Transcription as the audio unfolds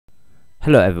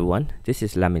Hello everyone, this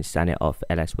is Lamin Sane of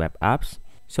LS Web Apps.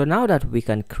 So now that we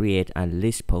can create and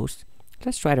list posts,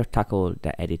 let's try to tackle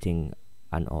the editing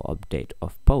and or update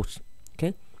of posts.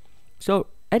 Okay, so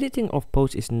editing of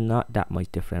posts is not that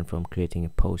much different from creating a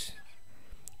post.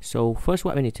 So first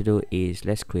what we need to do is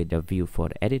let's create the view for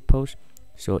the edit post.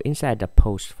 So inside the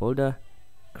post folder,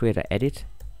 create an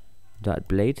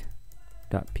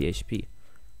edit.blade.php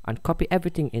and copy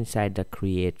everything inside the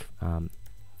create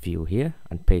view here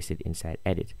and paste it inside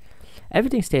edit.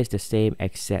 Everything stays the same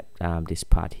except this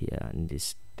part here and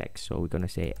this text. So we're going to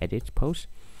say edit post,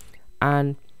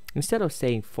 and instead of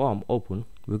saying form open,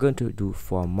 we're going to do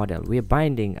form model. We're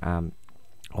binding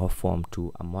our form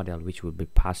to a model which will be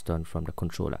passed on from the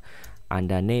controller, and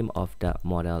the name of the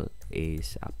model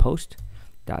is a post,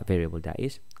 that variable that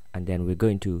is, and then we're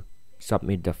going to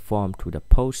submit the form to the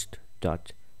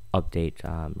post.update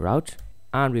route,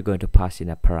 and we're going to pass in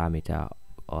a parameter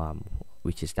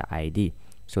which is the ID.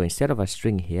 So instead of a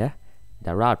string here,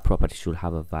 the route property should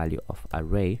have a value of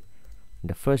array.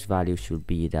 The first value should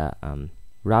be the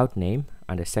route name,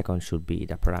 and the second should be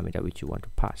the parameter which you want to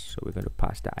pass. So we're going to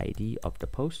pass the ID of the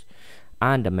post,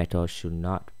 and the method should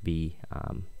not be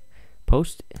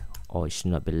post, or it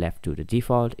should not be left to the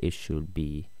default. It should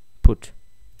be put.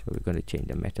 So we're going to change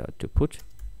the method to put.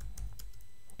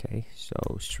 Okay,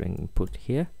 so string put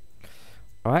here.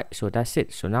 Alright, so that's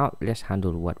it. So now let's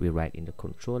handle what we write in the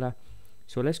controller.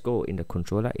 So let's go in the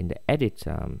controller, in the edit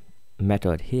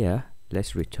method here,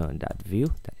 let's return that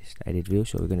view, that is the edit view.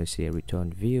 So we're going to say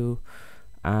return view,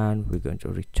 and we're going to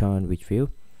return which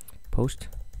view?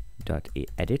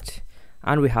 Post.edit,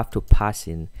 and we have to pass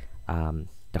in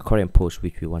the current post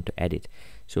which we want to edit.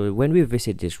 So when we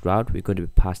visit this route, we're going to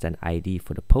be passed an ID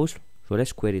for the post. So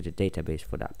let's query the database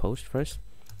for that post first.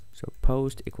 So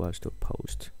post equals to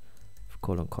post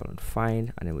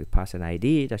find, and then we pass an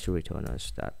ID that should return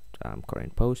us that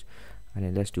current post, and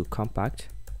then let's do compact,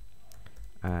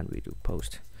 and we do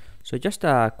post. So just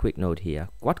a quick note here,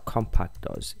 what compact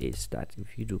does is that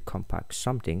if you do compact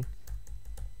something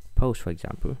post, for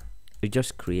example, it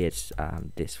just creates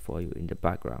this for you in the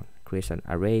background, creates an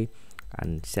array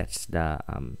and sets the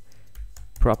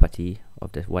property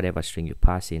of the whatever string you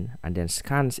pass in, and then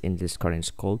scans in this current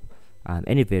scope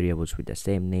any variables with the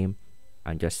same name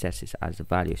and just sets it as a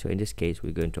value. So in this case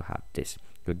we're going to have this.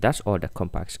 So that's all the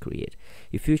compacts create.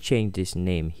 If you change this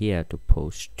name here to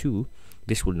post2,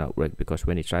 this will not work, because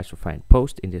when it tries to find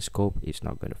post in the scope, it's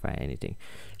not going to find anything.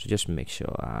 So just make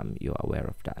sure you're aware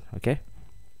of that. Okay,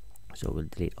 so we'll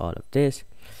delete all of this.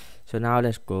 So now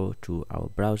let's go to our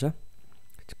browser.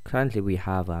 Currently we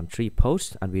have 3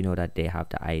 posts, and we know that they have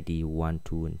the ID 1,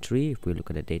 2 and 3. If we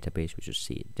look at the database, we should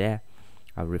see it there.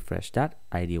 I'll refresh that,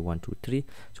 ID 1, 2, 3.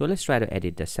 So let's try to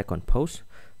edit the second post.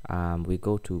 We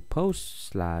go to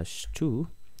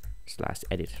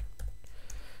post/2/edit.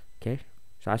 Okay,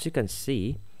 so as you can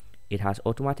see, it has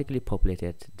automatically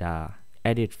populated the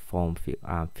edit form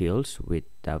fields with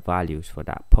the values for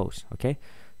that post. Okay,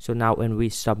 so now when we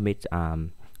submit,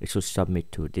 it should submit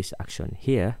to this action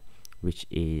here, which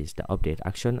is the update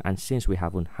action. And since we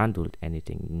haven't handled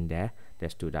anything in there,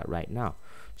 let's do that right now.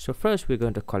 So first we're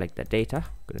going to collect the data.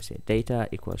 We're going to say data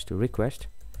equals to request,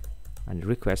 and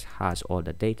request has all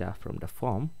the data from the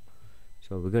form.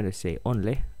 So we're going to say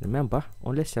only, remember,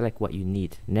 only select what you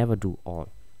need, never do all.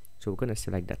 So we're going to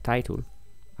select the title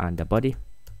and the body,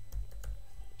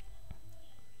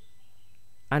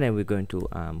 and then we're going to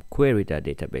query the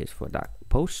database for that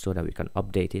post so that we can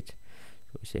update it.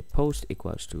 So we say post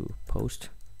equals to post :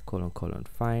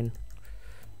 find,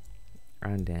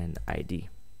 and then ID.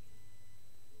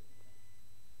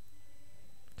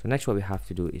 So next what we have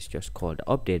to do is just call the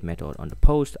update method on the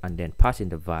post, and then pass in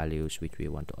the values which we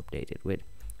want to update it with.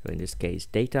 So in this case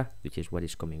data, which is what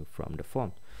is coming from the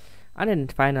form. And then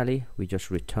finally we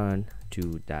just return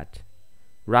to that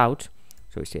route.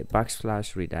 So we say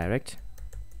 \redirect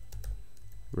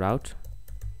route,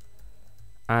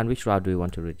 and which route do we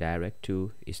want to redirect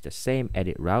to? Is the same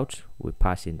edit route. We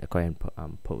pass in the current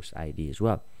post ID as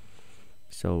well.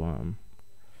 So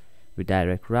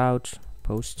redirect route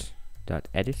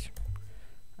post.edit,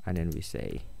 and then we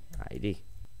say ID.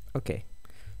 Okay,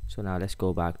 so now let's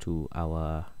go back to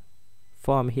our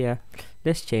form here.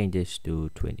 Let's change this to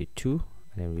 22,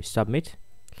 and then we submit.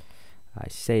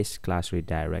 It says class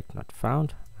redirect not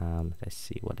found. Let's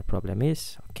see what the problem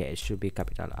is. Okay, it should be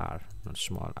capital R, not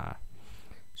small r.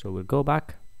 So we'll go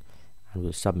back and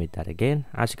we'll submit that again.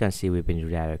 As you can see, we've been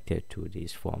redirected to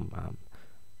this form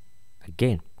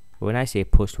again. When I say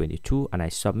post 22 and I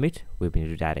submit, we've been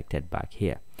redirected back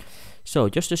here. So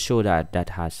just to show that that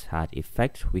has had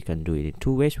effect, we can do it in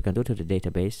two ways. We can go to the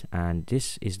database, and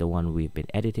this is the one we've been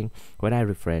editing. When I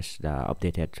refresh, the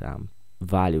updated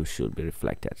value should be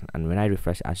reflected, and when I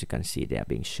refresh, as you can see, they are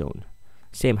being shown.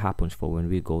 Same happens for when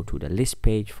we go to the list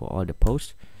page for all the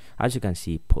posts. As you can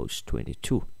see, post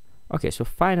 22. Okay, so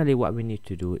finally what we need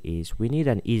to do is we need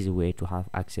an easy way to have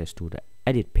access to the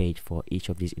edit page for each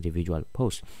of these individual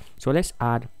posts. So let's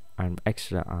add an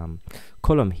extra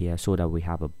column here so that we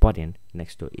have a button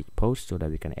next to each post so that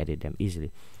we can edit them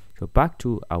easily. So back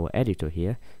to our editor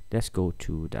here, let's go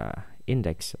to the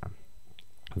index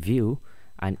view,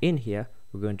 and in here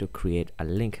we're going to create a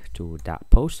link to that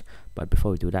post. But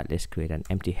before we do that, let's create an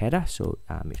empty header so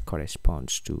it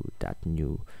corresponds to that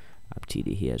new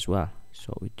TD here as well.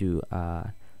 So we do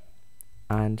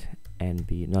and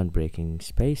NB non-breaking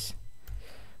space,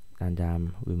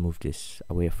 and we move this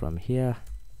away from here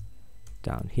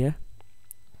down here,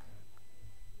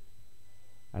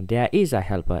 and there is a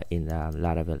helper in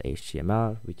Laravel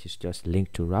HTML which is just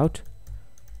linked to route.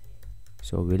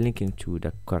 So we're linking to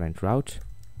the current route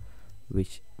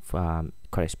which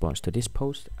corresponds to this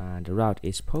post, and the route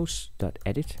is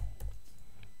post.edit,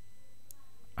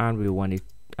 and we want it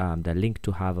the link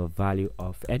to have a value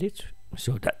of edit,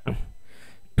 so that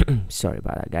sorry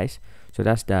about that, guys. So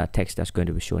that's the text that's going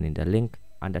to be shown in the link.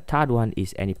 And the third one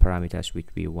is any parameters which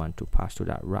we want to pass to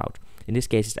that route. In this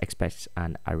case, it expects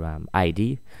an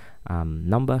ID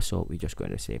number, so we're just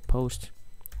going to say post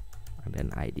and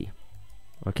then ID.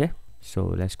 Okay, so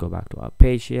let's go back to our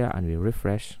page here and we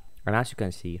refresh, and as you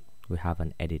can see, we have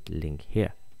an edit link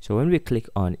here. So when we click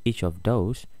on each of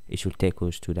those, it should take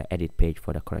us to the edit page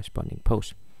for the corresponding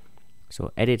post.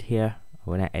 So edit here,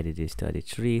 when I edit this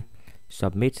 33,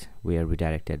 submit, we are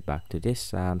redirected back to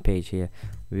this page here.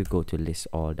 We go to list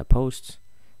all the posts.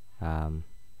 As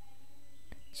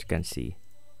you can see,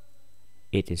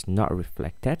 it is not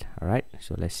reflected. All right,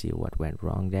 so let's see what went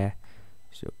wrong there.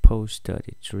 So post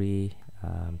 33,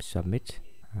 submit,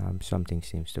 something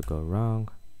seems to go wrong.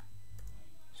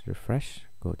 Let's refresh,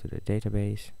 go to the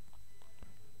database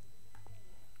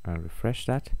and refresh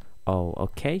that. Oh,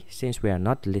 okay, since we are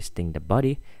not listing the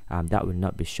body, that will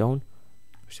not be shown.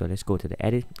 So let's go to the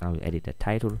edit and we'll edit the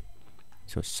title.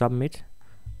 So submit,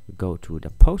 we go to the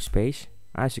post page.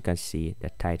 As you can see, the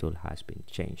title has been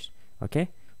changed. Okay,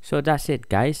 so that's it,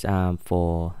 guys,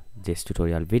 for this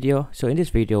tutorial video. So in this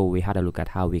video, we had a look at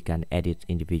how we can edit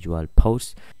individual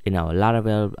posts in our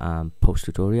Laravel post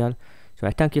tutorial. So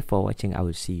I thank you for watching. I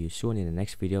will see you soon in the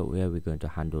next video where we're going to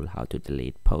handle how to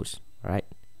delete posts. All right,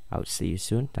 I will see you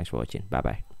soon. Thanks for watching. Bye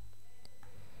bye.